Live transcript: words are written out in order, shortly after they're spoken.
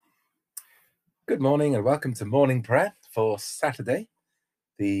Good morning and welcome to morning prayer for Saturday,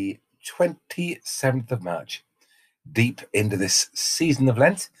 the 27th of March, deep into this season of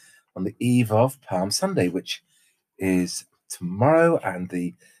Lent on the eve of Palm Sunday, which is tomorrow, and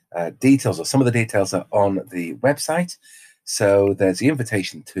the details, or some of the details, are on the website. So there's the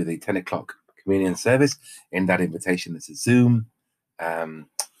invitation to the 10 o'clock communion service. In that invitation, there's a Zoom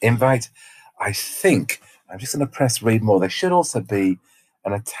invite. I think I'm just going to press read more. There should also be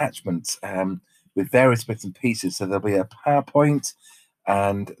an attachment with various bits and pieces. So there'll be a PowerPoint,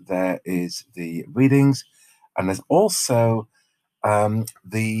 and there is the readings, and there's also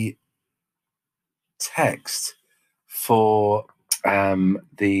the text for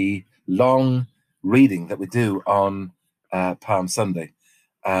the long reading that we do on Palm Sunday.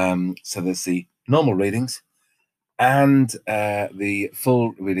 So there's the normal readings and the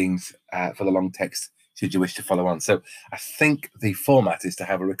full readings for the long text, should you wish to follow on. So I think the format is to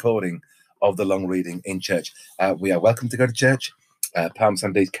have a recording of the long reading in church. We are welcome to go to church. Palm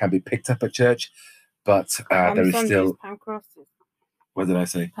Sundays can be picked up at church, but there is still... Palm crosses. What did I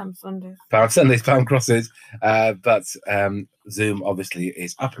say? Palm Sundays. Palm Sundays, Palm crosses. But Zoom obviously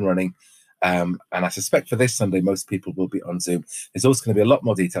is up and running. And I suspect for this Sunday, most people will be on Zoom. There's also going to be a lot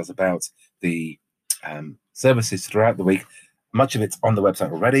more details about the services throughout the week. Much of it's on the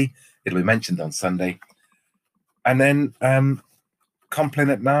website already. It'll be mentioned on Sunday. And then Compline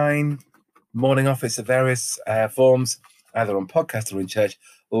at 9, morning office of various forms, either on podcast or in church.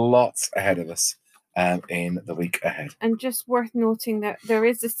 Lots ahead of us in the week ahead. And just worth noting that there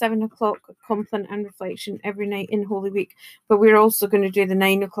is the 7 o'clock Compline and reflection every night in Holy Week, but we're also going to do the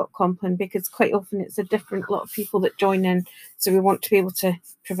 9 o'clock Compline because quite often it's a different lot of people that join in, so we want to be able to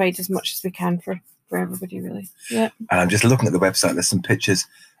provide as much as we can for everybody, really. Yeah. And I'm just looking at the website. There's some pictures.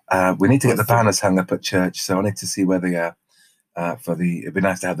 We need to get the banners hung up at church, so I need to see where they are. It'd be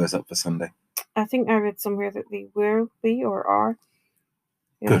nice to have those up for Sunday. I think I read somewhere that they will be or are.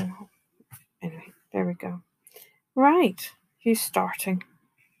 Good. Anyway, there we go. Right, who's starting?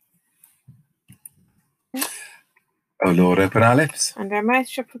 O Lord, open our lips, and our mouth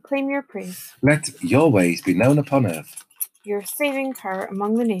shall proclaim your praise. Let your ways be known upon earth, your saving power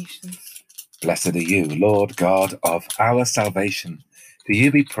among the nations. Blessed are you, Lord God of our salvation. To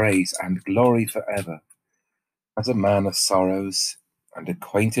you be praise and glory forever. As a man of sorrows and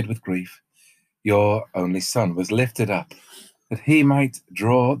acquainted with grief, your only Son was lifted up, that he might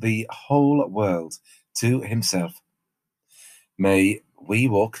draw the whole world to himself. May we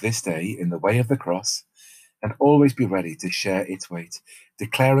walk this day in the way of the cross, and always be ready to share its weight,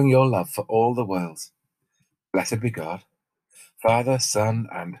 declaring your love for all the world. Blessed be God, Father, Son,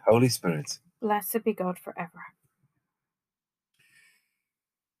 and Holy Spirit. Blessed be God forever.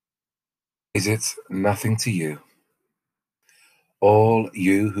 Is it nothing to you? All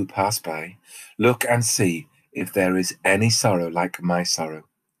you who pass by, look and see if there is any sorrow like my sorrow,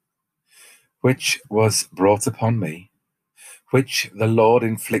 which was brought upon me, which the Lord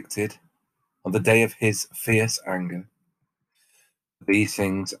inflicted on the day of his fierce anger. These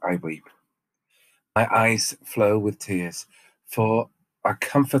things I weep. My eyes flow with tears, for a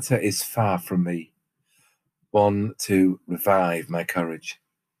comforter is far from me, one to revive my courage.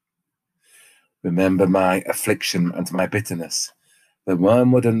 Remember my affliction and my bitterness, the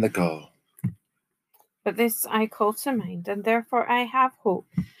wormwood and the gall. But this I call to mind, and therefore I have hope.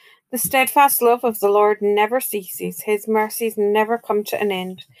 The steadfast love of the Lord never ceases. His mercies never come to an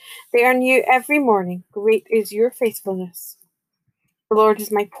end. They are new every morning. Great is your faithfulness. The Lord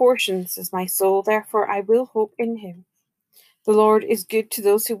is my portion, says my soul, therefore I will hope in him. The Lord is good to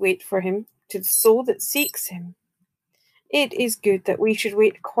those who wait for him, to the soul that seeks him. It is good that we should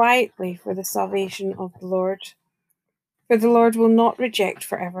wait quietly for the salvation of the Lord. For the Lord will not reject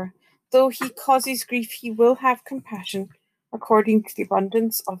forever. Though he causes grief, he will have compassion, according to the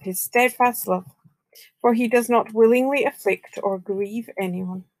abundance of his steadfast love. For he does not willingly afflict or grieve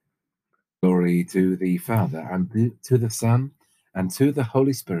anyone. Glory to the Father, and to the Son, and to the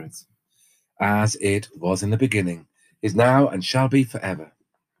Holy Spirit, as it was in the beginning, is now, and shall be forever.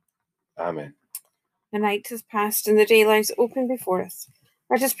 Amen. The night has passed, and the day lies open before us.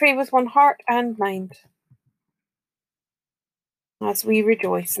 Let us pray with one heart and mind. As we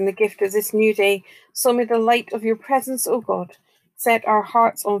rejoice in the gift of this new day, so may the light of your presence, O God, set our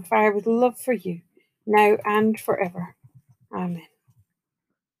hearts on fire with love for you, now and forever. Amen.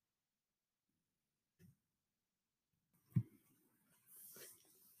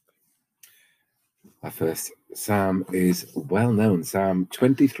 Our first psalm is well known, Psalm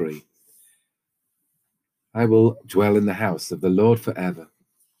 23. I will dwell in the house of the Lord forever.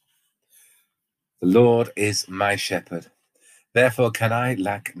 The Lord is my shepherd, therefore can I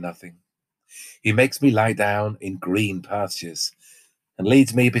lack nothing. He makes me lie down in green pastures and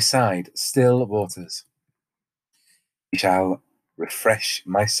leads me beside still waters. He shall refresh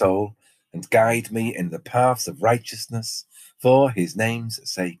my soul and guide me in the paths of righteousness for his name's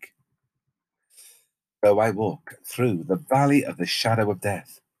sake. Though I walk through the valley of the shadow of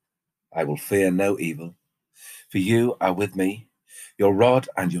death, I will fear no evil, for you are with me. Your rod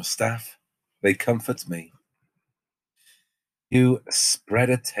and your staff, they comfort me. You spread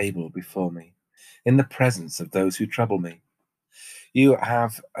a table before me in the presence of those who trouble me. You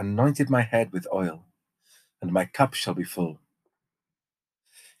have anointed my head with oil, and my cup shall be full.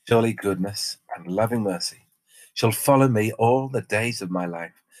 Surely goodness and loving mercy shall follow me all the days of my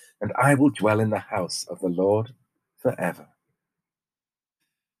life, and I will dwell in the house of the Lord forever.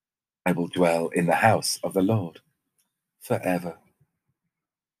 I will dwell in the house of the Lord forever.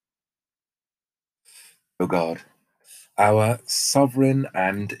 O God, our sovereign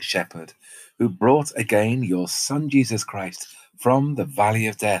and shepherd, who brought again your Son Jesus Christ from the valley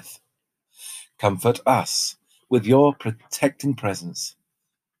of death, comfort us with your protecting presence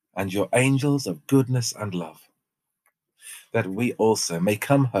and your angels of goodness and love, that we also may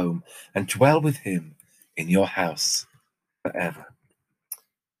come home and dwell with him in your house forever.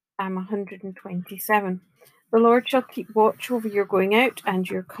 Psalm 127. The Lord shall keep watch over your going out and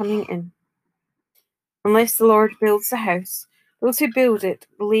your coming in. Unless the Lord builds the house, those who build it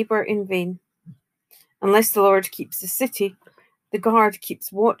labor in vain. Unless the Lord keeps the city, the guard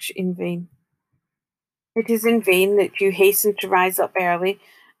keeps watch in vain. It is in vain that you hasten to rise up early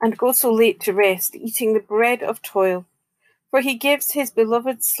and go so late to rest, eating the bread of toil, for he gives his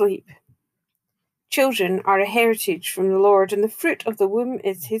beloved sleep. Children are a heritage from the Lord, and the fruit of the womb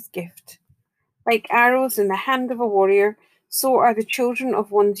is his gift. Like arrows in the hand of a warrior, so are the children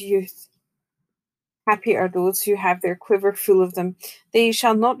of one's youth. Happy are those who have their quiver full of them. They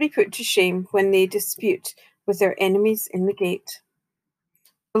shall not be put to shame when they dispute with their enemies in the gate.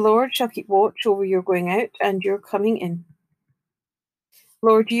 The Lord shall keep watch over your going out and your coming in.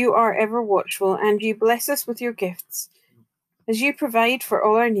 Lord, you are ever watchful, and you bless us with your gifts. As you provide for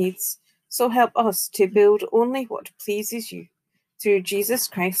all our needs, so help us to build only what pleases you, through Jesus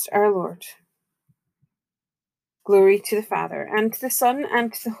Christ our Lord. Glory to the Father, and to the Son,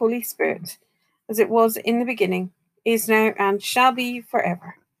 and to the Holy Spirit, as it was in the beginning, is now, and shall be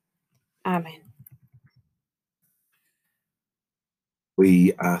forever. Amen.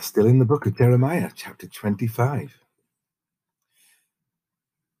 We are still in the book of Jeremiah, chapter 25.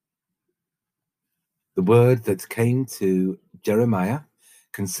 The word that came to Jeremiah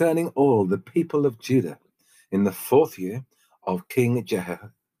concerning all the people of Judah in the 4th year of King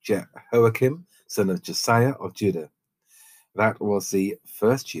Jehoiakim, son of Josiah of Judah. That was the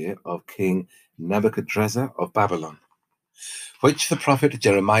 1st year of King Nebuchadrezzar of Babylon, which the prophet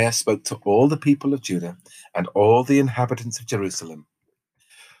Jeremiah spoke to all the people of Judah and all the inhabitants of Jerusalem.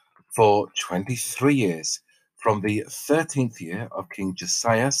 For 23 years, from the 13th year of King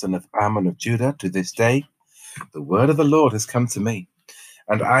Josiah, son of Ammon of Judah, to this day, the word of the Lord has come to me,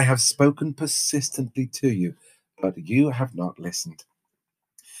 and I have spoken persistently to you, but you have not listened.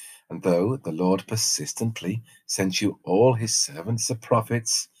 And though the Lord persistently sent you all his servants, the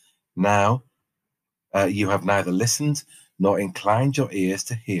prophets, now you have neither listened nor inclined your ears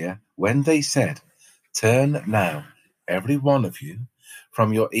to hear when they said, "Turn now, every one of you,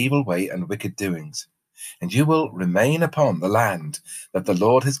 from your evil way and wicked doings, and you will remain upon the land that the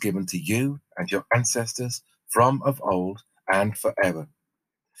Lord has given to you and your ancestors from of old and forever.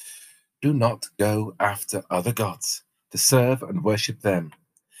 Do not go after other gods to serve and worship them,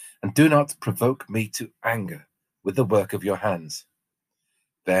 and do not provoke me to anger with the work of your hands.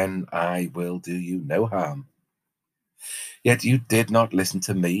 Then I will do you no harm. Yet you did not listen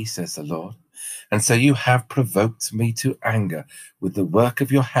to me, says the Lord, and so you have provoked me to anger with the work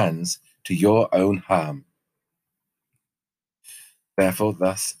of your hands to your own harm. Therefore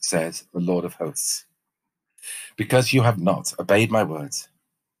thus says the Lord of hosts, because you have not obeyed my words,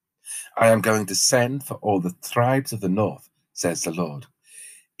 I am going to send for all the tribes of the north, says the Lord,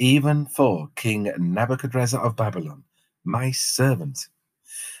 even for King Nebuchadrezzar of Babylon, my servant,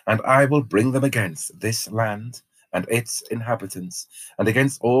 and I will bring them against this land and its inhabitants, and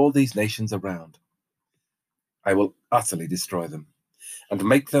against all these nations around. I will utterly destroy them, and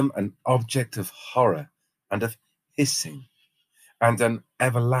make them an object of horror and of hissing, and an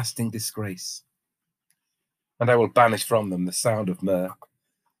everlasting disgrace. And I will banish from them the sound of myrrh,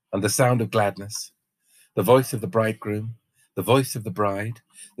 and the sound of gladness, the voice of the bridegroom, the voice of the bride,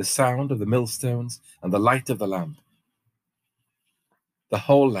 the sound of the millstones, and the light of the lamp. The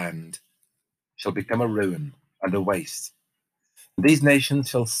whole land shall become a ruin and a waste. These nations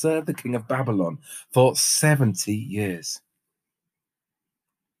shall serve the king of Babylon for 70 years.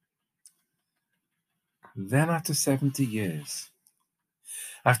 Then after 70 years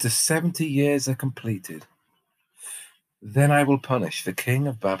are completed, then I will punish the king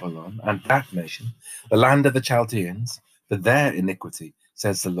of Babylon and that nation, the land of the Chaldeans, for their iniquity,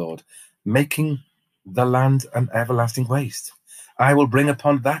 says the Lord, making the land an everlasting waste. I will bring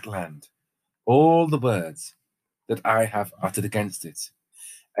upon that land all the words that I have uttered against it,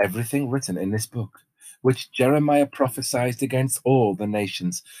 everything written in this book, which Jeremiah prophesied against all the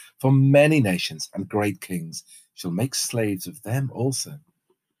nations, for many nations and great kings shall make slaves of them also.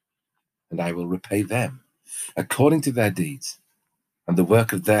 And I will repay them according to their deeds and the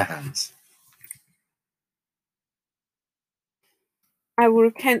work of their hands. I will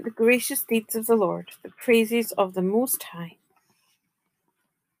recount the gracious deeds of the Lord, the praises of the Most High.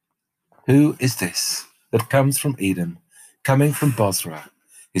 Who is this that comes from Edom, coming from Bozrah,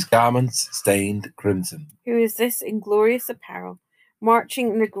 his garments stained crimson? Who is this in glorious apparel, marching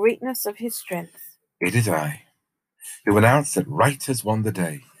in the greatness of his strength? It is I, who announce that right has won the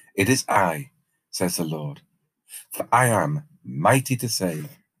day. It is I, says the Lord, for I am mighty to save.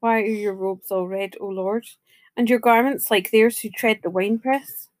 Why are your robes all red, O Lord, and your garments like theirs who tread the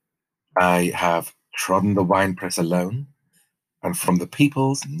winepress? I have trodden the winepress alone, and from the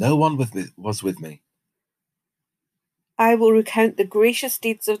peoples no one was with me. I will recount the gracious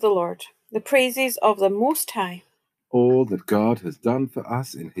deeds of the Lord, the praises of the Most High. All that God has done for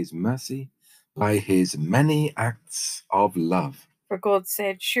us in his mercy, by his many acts of love. For God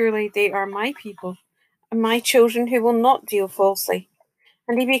said, surely they are my people, and my children who will not deal falsely.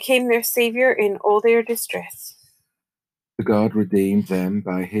 And he became their Saviour in all their distress. God redeemed them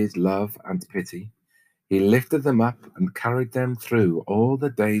by his love and pity. He lifted them up and carried them through all the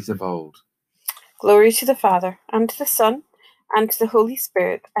days of old. Glory to the Father, and to the Son, and to the Holy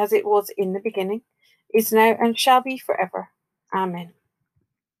Spirit, as it was in the beginning, is now, and shall be forever. Amen.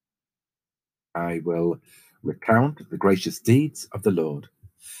 I will recount the gracious deeds of the Lord,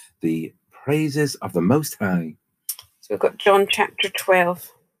 the praises of the Most High. So we've got John chapter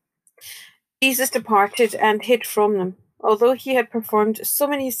 12. Jesus departed and hid from them. Although he had performed so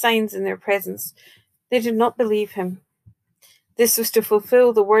many signs in their presence, they did not believe him. This was to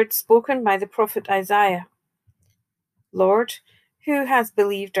fulfill the word spoken by the prophet Isaiah. Lord, who has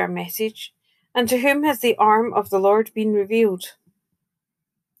believed our message, and to whom has the arm of the Lord been revealed?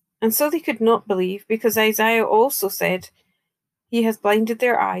 And so they could not believe, because Isaiah also said, He has blinded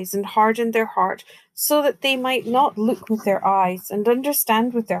their eyes and hardened their heart, so that they might not look with their eyes and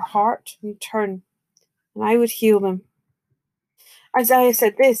understand with their heart and turn, and I would heal them. Isaiah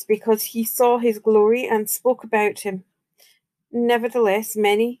said this because he saw his glory and spoke about him. Nevertheless,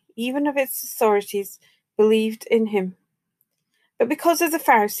 many, even of its authorities, believed in him. But because of the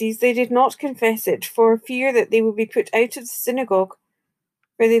Pharisees, they did not confess it, for fear that they would be put out of the synagogue,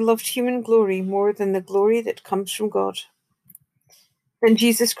 for they loved human glory more than the glory that comes from God. Then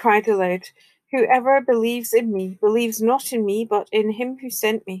Jesus cried aloud, Whoever believes in me believes not in me, but in him who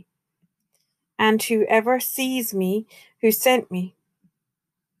sent me. And whoever sees me who sent me.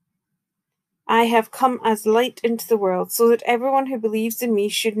 I have come as light into the world, so that everyone who believes in me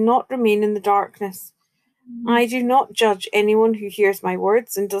should not remain in the darkness. I do not judge anyone who hears my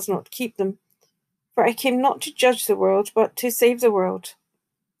words and does not keep them, for I came not to judge the world, but to save the world.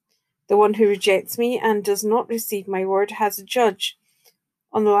 The one who rejects me and does not receive my word has a judge.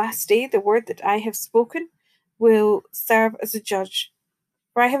 On the last day, the word that I have spoken will serve as a judge,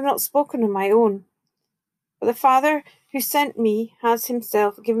 for I have not spoken on my own. But the Father who sent me has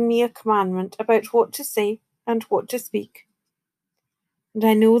himself given me a commandment about what to say and what to speak. And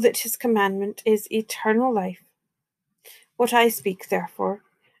I know that his commandment is eternal life. What I speak, therefore,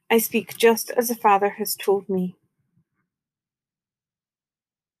 I speak just as the Father has told me.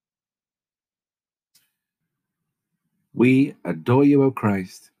 We adore you, O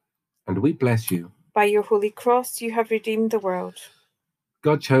Christ, and we bless you. By your holy cross you have redeemed the world.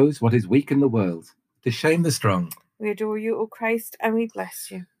 God chose what is weak in the world to shame the strong. We adore you, O Christ, and we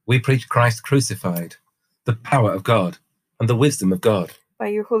bless you. We preach Christ crucified, the power of God and the wisdom of God. By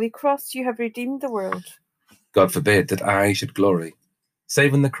your holy cross you have redeemed the world. God forbid that I should glory,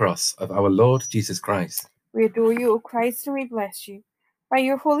 save in the cross of our Lord Jesus Christ. We adore you, O Christ, and we bless you. By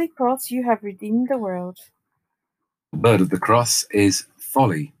your holy cross you have redeemed the world. The word of the cross is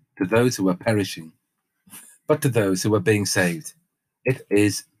folly to those who are perishing, but to those who are being saved, it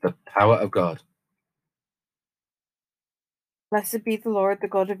is the power of God. Blessed be the Lord, the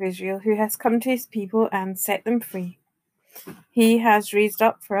God of Israel, who has come to his people and set them free. He has raised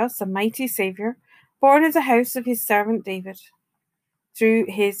up for us a mighty Saviour, born of the house of his servant David. Through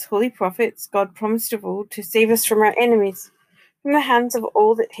his holy prophets, God promised of old to save us from our enemies, from the hands of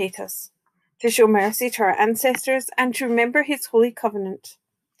all that hate us, to show mercy to our ancestors, and to remember his holy covenant.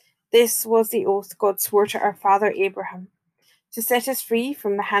 This was the oath God swore to our father Abraham, to set us free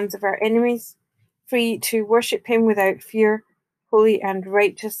from the hands of our enemies, free to worship him without fear, holy and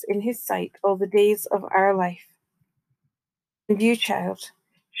righteous in his sight all the days of our life. And you, child,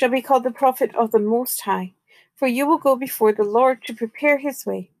 shall be called the prophet of the Most High, for you will go before the Lord to prepare his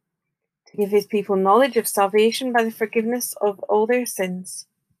way, to give his people knowledge of salvation by the forgiveness of all their sins.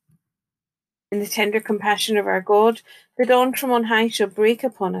 In the tender compassion of our God, the dawn from on high shall break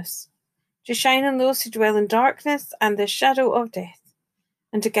upon us, to shine on those who dwell in darkness and the shadow of death,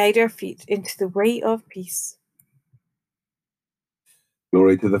 and to guide our feet into the way of peace.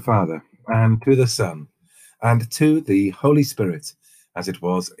 Glory to the Father, and to the Son, and to the Holy Spirit, as it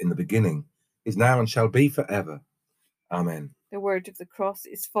was in the beginning, is now, and shall be forever. Amen. The word of the cross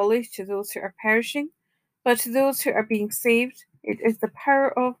is folly to those who are perishing, but to those who are being saved, it is the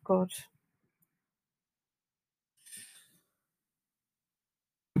power of God.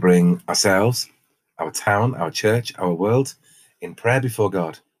 We bring ourselves, our town, our church, our world in prayer before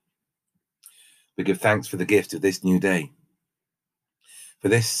God. We give thanks for the gift of this new day, for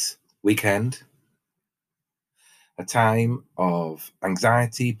this weekend, a time of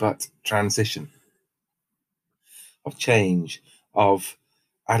anxiety but transition, of change, of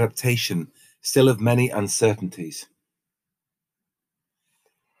adaptation, still of many uncertainties.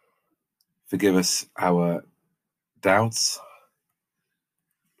 Forgive us our doubts,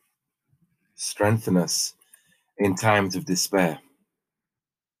 strengthen us in times of despair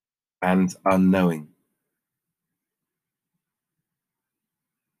and unknowing.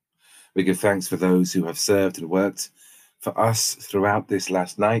 We give thanks for those who have served and worked for us throughout this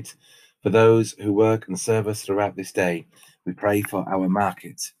last night, for those who work and serve us throughout this day. We pray for our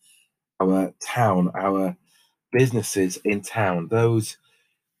market, our town, our businesses in town, those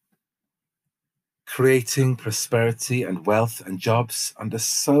creating prosperity and wealth and jobs under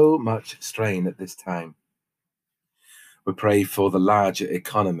so much strain at this time. We pray for the larger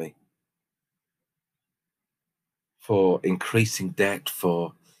economy, for increasing debt,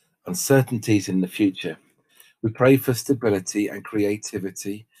 for uncertainties in the future. We pray for stability and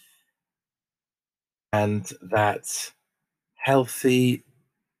creativity, and that healthy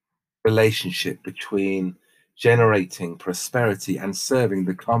relationship between generating prosperity and serving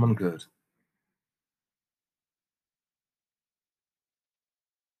the common good.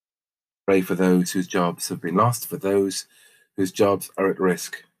 Pray for those whose jobs have been lost, for those whose jobs are at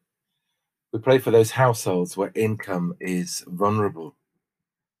risk. We pray for those households where income is vulnerable,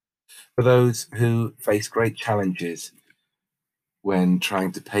 for those who face great challenges when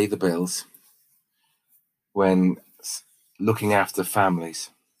trying to pay the bills, when looking after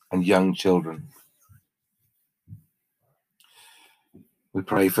families and young children. We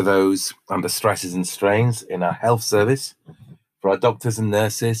pray for those under stresses and strains in our health service, for our doctors and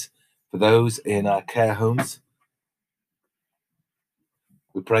nurses, for those in our care homes.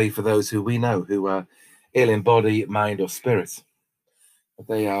 We pray for those who we know who are ill in body, mind, or spirit, that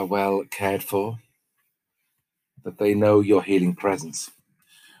they are well cared for, that they know your healing presence.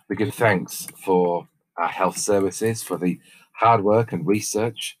 We give thanks for our health services, for the hard work and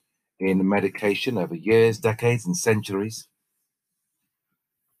research in medication over years, decades, and centuries.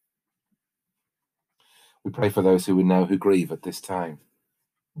 We pray for those who we know who grieve at this time.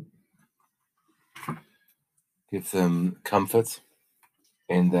 Give them comfort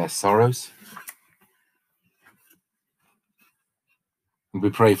in their sorrows. And we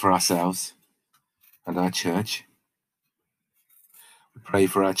pray for ourselves and our church. We pray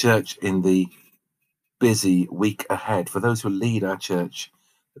for our church in the busy week ahead, for those who lead our church,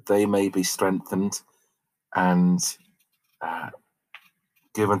 that they may be strengthened and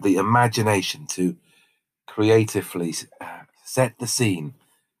given the imagination to creatively set the scene,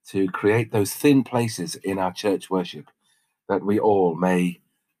 to create those thin places in our church worship, that we all may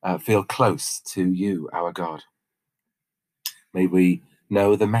feel close to you, our God. May we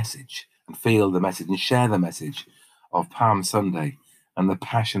know the message and feel the message and share the message of Palm Sunday and the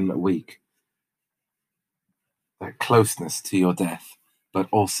Passion Week, that closeness to your death, but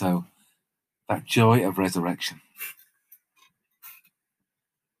also that joy of resurrection.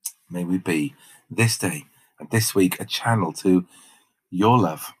 May we be this day and this week a channel to your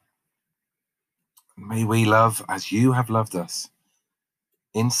love. May we love as you have loved us,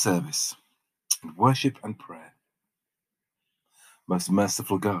 in service and worship and prayer. Most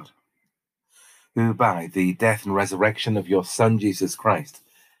merciful God, who by the death and resurrection of your Son Jesus Christ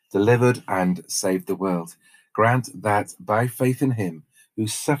delivered and saved the world, grant that by faith in him who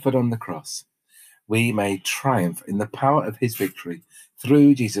suffered on the cross, we may triumph in the power of his victory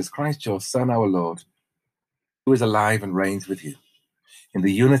through Jesus Christ, your Son, our Lord, who is alive and reigns with you in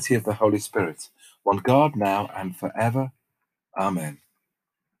the unity of the Holy Spirit, one God, now and forever. Amen.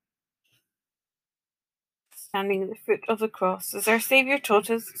 Standing at the foot of the cross, as our Saviour taught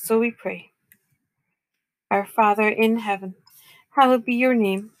us, so we pray. Our Father in heaven, hallowed be your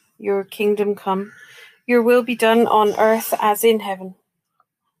name. Your kingdom come, your will be done on earth as in heaven.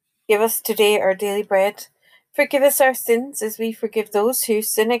 Give us today our daily bread. Forgive us our sins as we forgive those who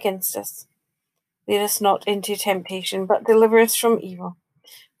sin against us. Lead us not into temptation, but deliver us from evil.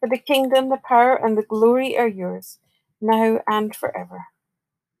 For the kingdom, the power, and the glory are yours, now and forever.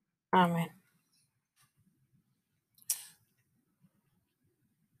 Amen.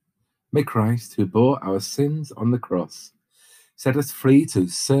 May Christ, who bore our sins on the cross, set us free to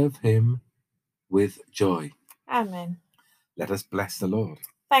serve him with joy. Amen. Let us bless the Lord.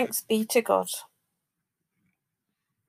 Thanks be to God.